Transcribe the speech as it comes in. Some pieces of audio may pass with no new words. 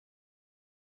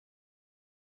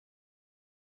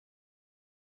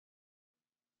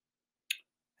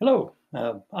Hello,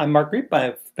 I'm Mark Reap.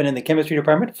 I've been in the chemistry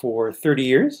department for 30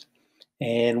 years.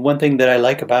 And one thing that I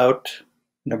like about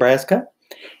Nebraska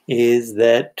is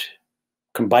that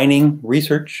combining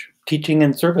research, teaching,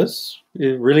 and service,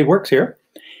 it really works here.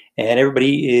 And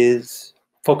everybody is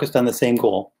focused on the same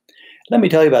goal. Let me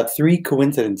tell you about three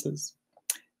coincidences.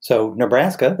 So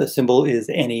Nebraska, the symbol is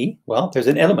Ne. Well, there's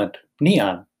an element,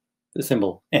 neon, the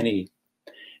symbol Ne.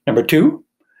 Number two,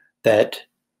 that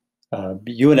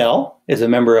UNL is a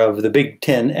member of the Big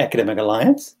Ten Academic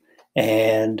Alliance,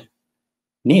 and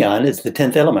neon is the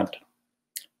 10th element.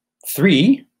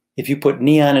 Three, if you put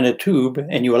neon in a tube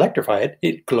and you electrify it,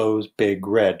 it glows big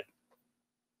red.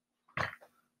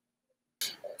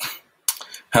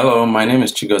 Hello, my name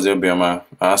is Chigozie Obioma,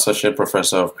 Associate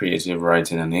Professor of Creative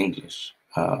Writing and English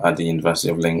at the University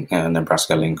of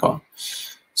Nebraska-Lincoln.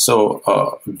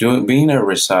 So being a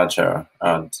researcher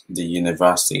at the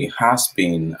university has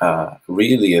been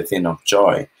really a thing of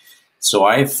joy. So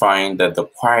I find that the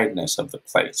quietness of the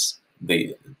place,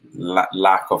 the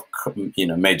lack of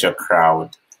major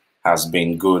crowd has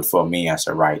been good for me as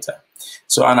a writer.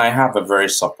 So, and I have a very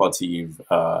supportive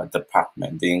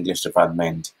department, the English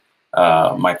department.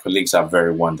 My colleagues are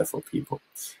very wonderful people.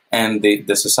 And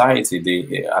the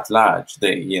society, at large,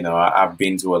 I've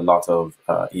been to a lot of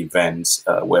events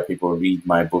where people read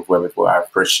my book, where people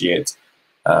appreciate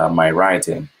my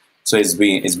writing. So it's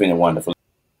been a wonderful.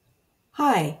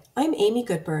 Hi, I'm Amy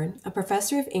Goodburn, a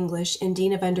professor of English and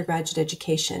Dean of Undergraduate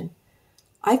Education.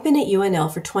 I've been at UNL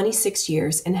for 26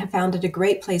 years and have found it a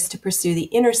great place to pursue the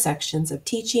intersections of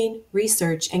teaching,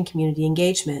 research, and community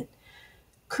engagement.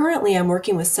 Currently, I'm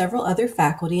working with several other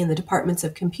faculty in the departments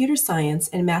of Computer Science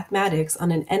and Mathematics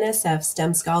on an NSF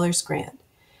STEM Scholars Grant.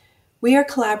 We are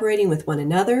collaborating with one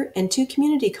another and two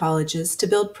community colleges to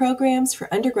build programs for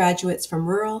undergraduates from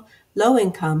rural,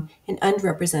 low-income, and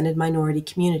underrepresented minority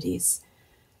communities.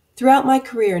 Throughout my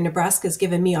career, Nebraska has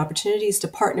given me opportunities to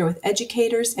partner with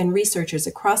educators and researchers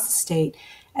across the state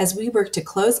as we work to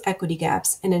close equity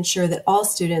gaps and ensure that all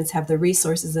students have the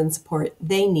resources and support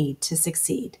they need to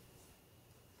succeed.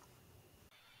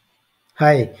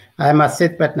 Hi, I'm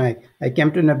Asit Patnaik. I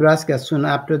came to Nebraska soon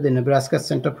after the Nebraska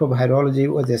Center for Virology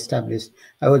was established.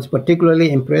 I was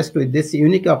particularly impressed with this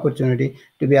unique opportunity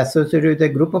to be associated with a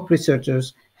group of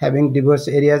researchers having diverse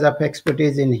areas of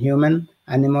expertise in human,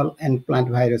 animal, and plant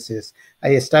viruses.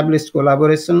 I established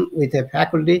collaboration with a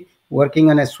faculty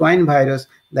working on a swine virus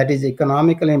that is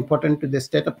economically important to the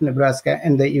state of Nebraska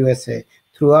and the USA.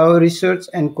 Through our research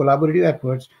and collaborative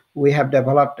efforts, we have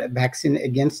developed a vaccine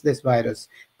against this virus.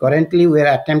 Currently, we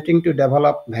are attempting to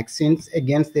develop vaccines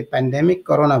against the pandemic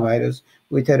coronavirus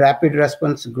with a rapid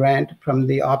response grant from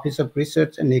the Office of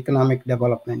Research and Economic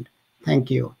Development. Thank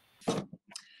you.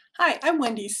 Hi, I'm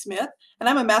Wendy Smith, and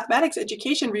I'm a mathematics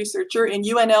education researcher in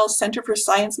UNL's Center for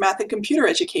Science, Math, and Computer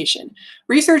Education.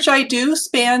 Research I do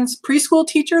spans preschool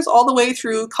teachers all the way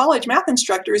through college math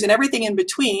instructors and everything in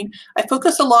between. I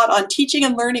focus a lot on teaching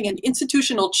and learning and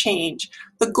institutional change.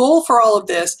 The goal for all of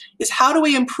this is how do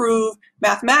we improve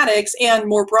mathematics and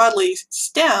more broadly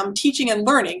STEM, teaching and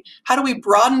learning? How do we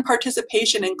broaden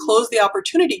participation and close the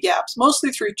opportunity gaps,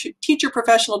 mostly through teacher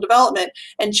professional development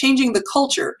and changing the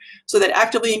culture so that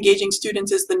actively engaging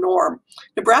students is the norm?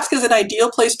 Nebraska is an ideal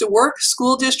place to work.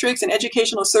 School districts and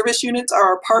educational service units are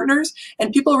our partners,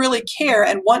 and people really care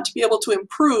and want to be able to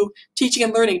improve teaching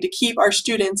and learning to keep our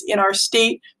students in our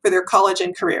state for their college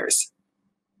and careers.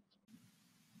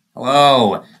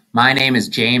 Hello, my name is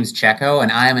James Checo, and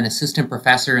I am an assistant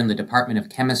professor in the Department of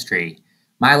Chemistry.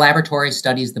 My laboratory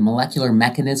studies the molecular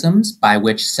mechanisms by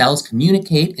which cells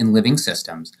communicate in living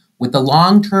systems, with the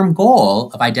long-term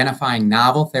goal of identifying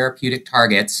novel therapeutic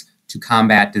targets to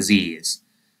combat disease.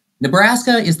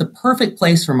 Nebraska is the perfect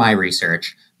place for my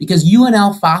research because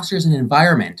UNL fosters an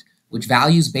environment which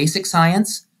values basic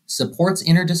science, supports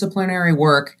interdisciplinary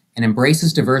work, and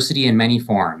embraces diversity in many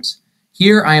forms.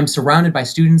 Here, I am surrounded by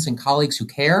students and colleagues who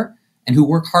care and who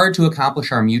work hard to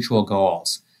accomplish our mutual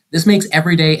goals. This makes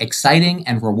every day exciting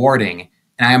and rewarding,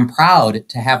 and I am proud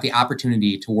to have the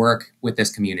opportunity to work with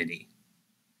this community.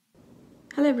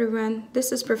 Hello everyone,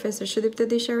 this is Professor Sudipta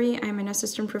Deshari. I'm an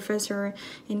assistant professor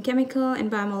in chemical and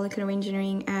biomolecular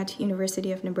engineering at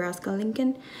University of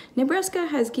Nebraska-Lincoln. Nebraska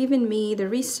has given me the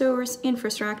resource,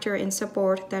 infrastructure, and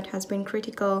support that has been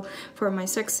critical for my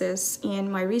success, and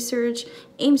my research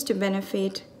aims to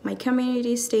benefit my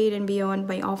community, state, and beyond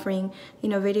by offering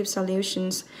innovative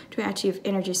solutions to achieve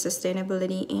energy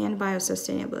sustainability and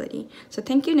biosustainability. So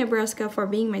thank you, Nebraska, for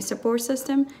being my support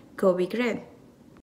system. Go Big Red!